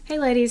Hey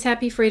ladies,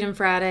 happy Freedom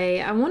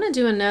Friday. I want to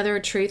do another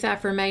truth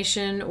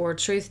affirmation or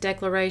truth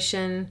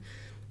declaration.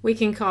 We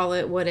can call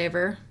it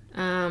whatever.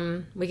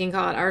 We can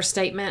call it our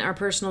statement, our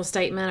personal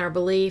statement, our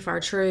belief,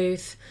 our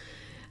truth,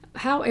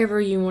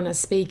 however you want to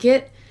speak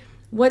it.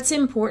 What's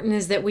important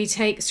is that we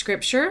take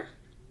scripture,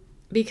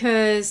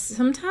 because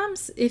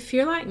sometimes if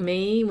you're like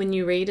me, when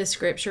you read a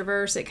scripture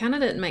verse, it kind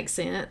of doesn't make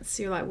sense.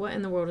 You're like, what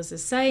in the world is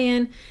this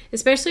saying?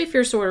 Especially if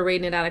you're sort of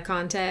reading it out of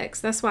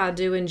context. That's why I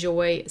do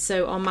enjoy.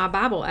 So on my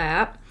Bible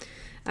app,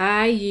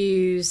 I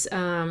use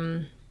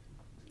the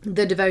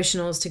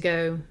devotionals to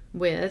go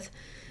with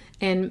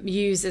and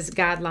use as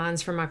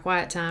guidelines for my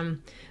quiet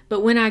time.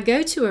 But when I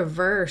go to a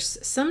verse,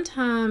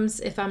 sometimes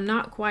if I'm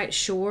not quite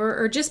sure,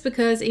 or just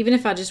because even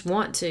if I just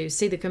want to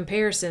see the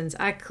comparisons,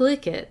 I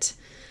click it.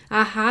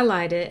 I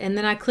highlight it, and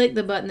then I click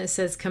the button that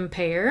says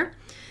compare,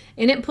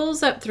 and it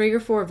pulls up 3 or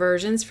 4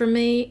 versions for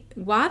me.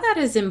 Why that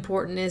is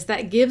important is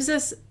that gives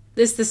us,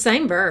 it's the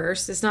same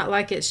verse. It's not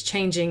like it's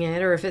changing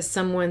it or if it's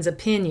someone's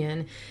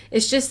opinion.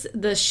 It's just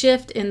the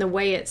shift in the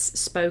way it's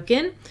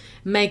spoken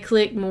may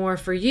click more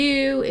for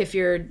you if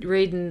you're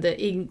reading the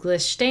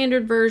English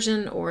Standard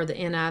Version or the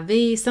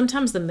NIV.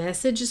 Sometimes the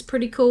message is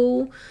pretty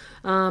cool.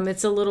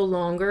 It's a little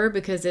longer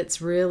because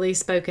it's really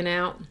spoken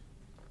out.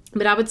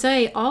 But I would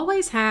say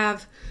always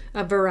have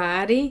a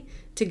variety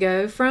to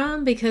go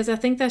from, because I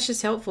think that's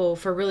just helpful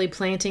for really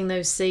planting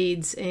those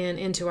seeds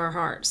into our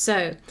hearts.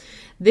 So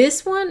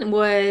this one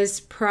was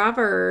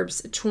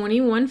Proverbs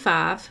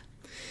 21:5.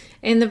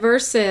 And the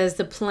verse says,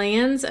 "The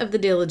plans of the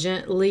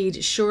diligent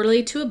lead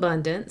surely to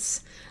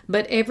abundance,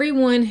 but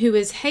everyone who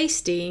is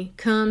hasty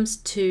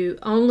comes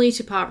only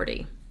to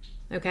poverty."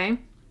 Okay,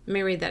 let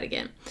me read that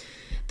again.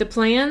 The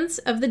plans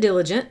of the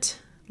diligent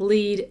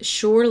lead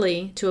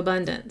surely to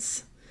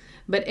abundance,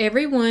 but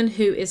everyone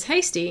who is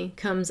hasty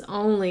comes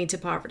only to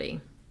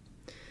poverty.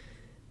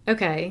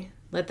 Okay,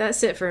 let that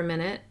sit for a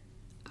minute.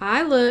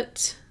 I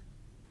looked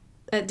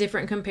at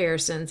different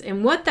comparisons,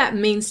 and what that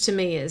means to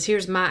me is,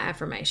 here's my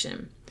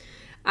affirmation.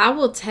 I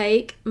will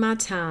take my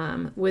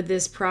time with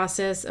this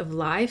process of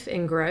life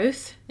and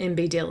growth and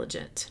be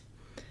diligent.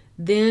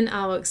 Then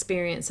I'll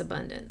experience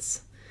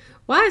abundance.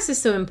 Why is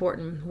this so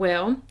important?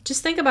 Well,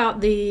 just think about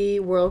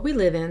the world we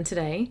live in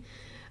today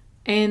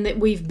and that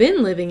we've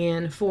been living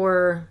in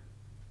for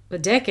a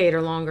decade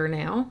or longer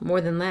now,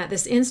 more than that.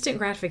 This instant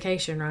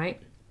gratification,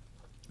 right?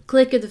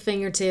 Click of the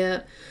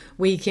fingertip.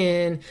 We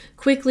can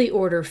quickly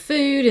order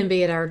food and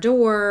be at our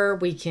door.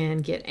 We can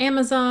get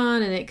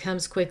Amazon and it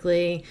comes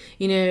quickly.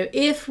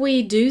 If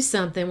we do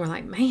something, we're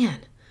like, man,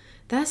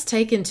 that's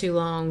taking too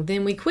long,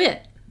 then we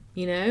quit.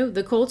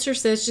 The culture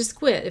says just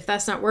quit if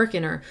that's not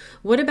working. Or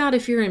what about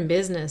if you're in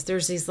business?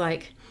 There's these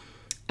like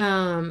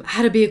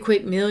how to be a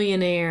quick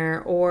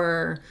millionaire,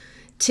 or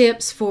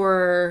tips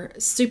for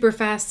super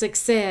fast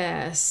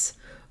success,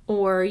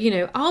 or,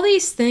 all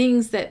these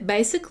things that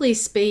basically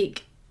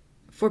speak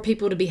for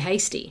people to be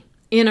hasty,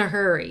 in a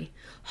hurry,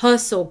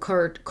 hustle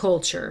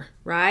culture,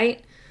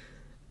 right?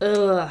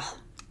 Ugh,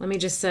 let me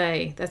just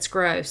say, that's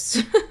gross.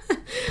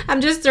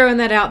 I'm just throwing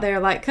that out there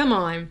like, come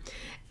on.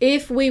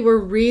 If we were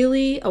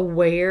really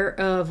aware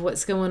of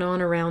what's going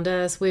on around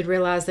us, we'd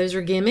realize those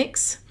are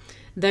gimmicks.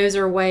 Those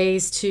are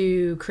ways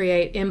to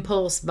create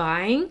impulse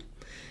buying,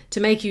 to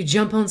make you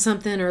jump on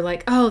something, or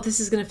like, oh, this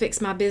is going to fix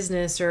my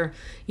business, or,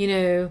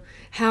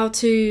 how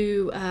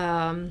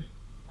to,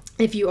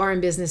 if you are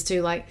in business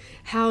too, like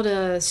how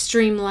to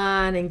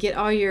streamline and get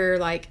all your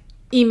like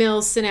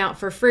emails sent out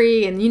for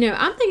free. And,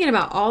 I'm thinking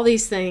about all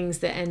these things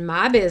that in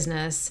my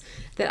business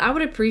that I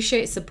would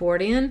appreciate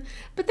support in,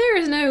 but there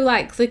is no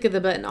like click of the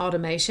button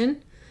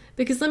automation.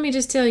 Because let me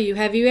just tell you,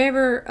 have you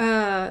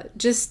ever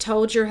just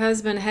told your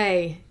husband,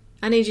 hey,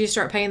 I need you to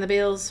start paying the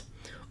bills?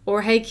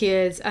 Or, hey,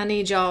 kids, I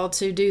need y'all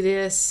to do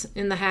this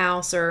in the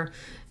house, or,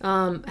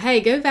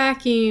 hey, go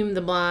vacuum the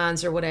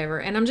blinds or whatever.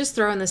 And I'm just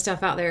throwing this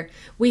stuff out there.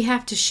 We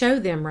have to show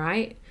them,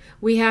 right?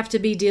 We have to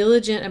be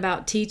diligent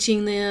about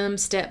teaching them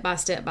step by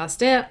step by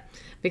step,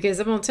 because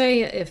I'm going to tell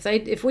you,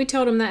 if we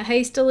told them that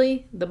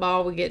hastily, the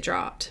ball would get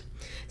dropped.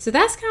 So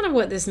that's kind of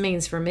what this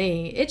means for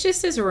me. It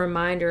just is a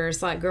reminder.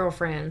 It's like,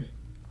 girlfriend,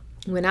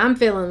 when I'm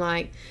feeling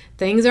like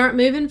things aren't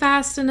moving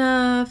fast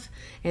enough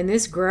and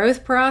this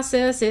growth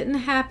process isn't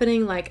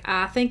happening like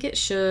I think it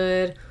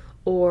should,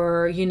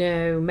 or,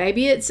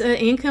 maybe it's an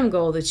income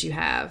goal that you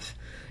have,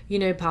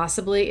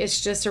 possibly it's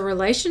just a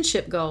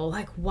relationship goal.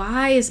 Like,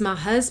 why is my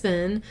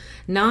husband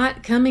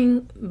not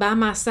coming by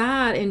my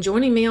side and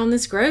joining me on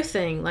this growth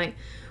thing? Like,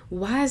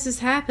 why is this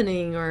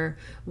happening? Or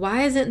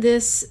why isn't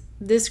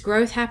this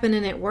growth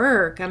happening at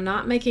work? I'm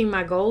not making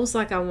my goals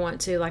like I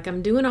want to, like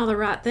I'm doing all the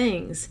right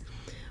things.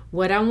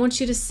 What I want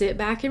you to sit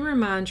back and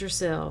remind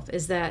yourself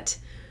is that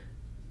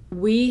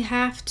we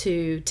have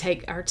to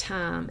take our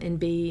time and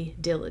be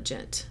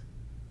diligent,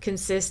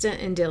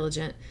 consistent and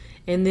diligent,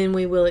 and then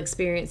we will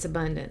experience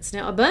abundance.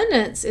 Now,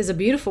 abundance is a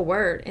beautiful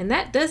word, and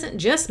that doesn't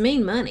just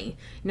mean money.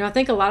 I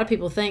think a lot of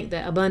people think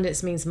that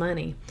abundance means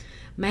money.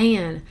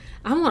 Man,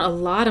 I want a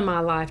lot of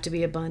my life to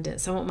be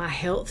abundant. So I want my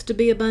health to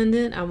be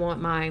abundant. I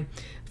want my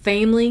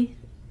family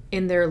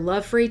and their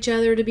love for each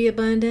other to be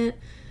abundant.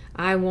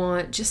 I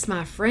want just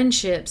my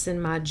friendships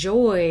and my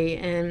joy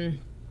and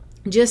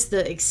just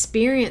the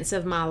experience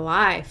of my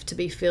life to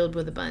be filled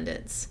with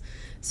abundance.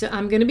 So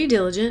I'm going to be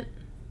diligent.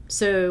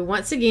 So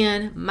once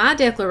again, my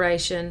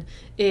declaration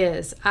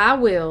is I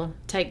will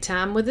take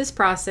time with this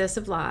process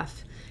of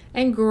life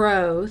and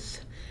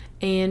growth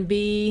and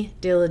be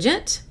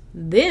diligent.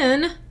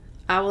 Then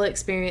I will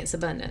experience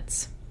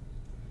abundance.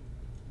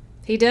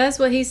 He does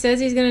what he says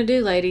he's going to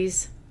do,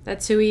 ladies.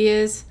 That's who he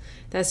is.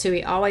 That's who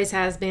he always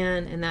has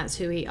been, and that's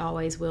who he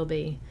always will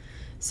be.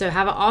 So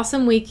have an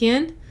awesome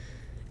weekend,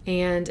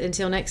 and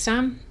until next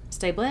time,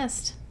 stay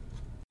blessed.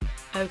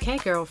 Okay,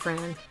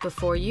 girlfriend,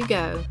 before you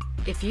go,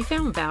 if you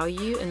found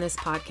value in this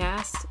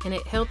podcast and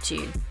it helped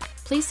you,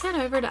 please head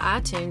over to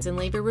iTunes and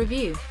leave a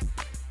review.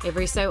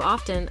 Every so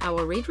often, I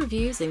will read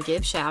reviews and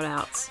give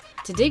shout-outs.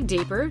 To dig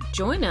deeper,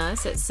 join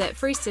us at Set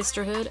Free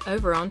Sisterhood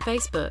over on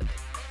Facebook.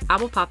 I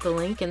will pop the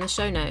link in the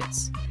show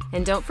notes.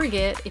 And don't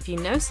forget, if you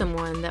know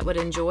someone that would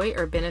enjoy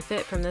or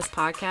benefit from this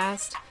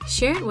podcast,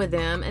 share it with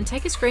them and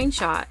take a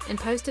screenshot and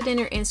post it in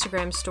your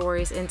Instagram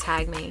stories and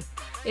tag me.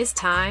 It's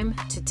time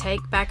to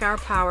take back our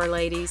power,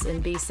 ladies,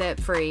 and be set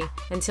free.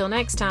 Until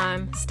next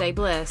time, stay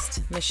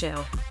blessed.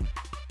 Michelle.